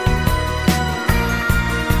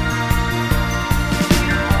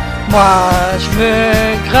Moi je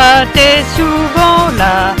me grattais souvent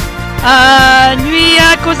la nuit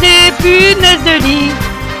à cause des punaises de lit.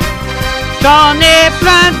 J'en ai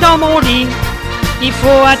plein dans mon lit, il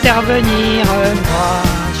faut intervenir. Moi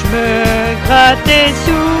je me grattais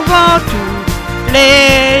souvent tous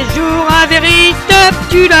les jours un véritable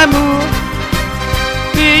tue l'amour.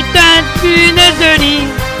 Putain de punaise de lit,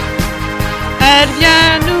 elle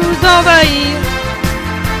vient nous envahir.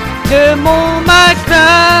 De mon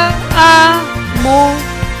matelas à mon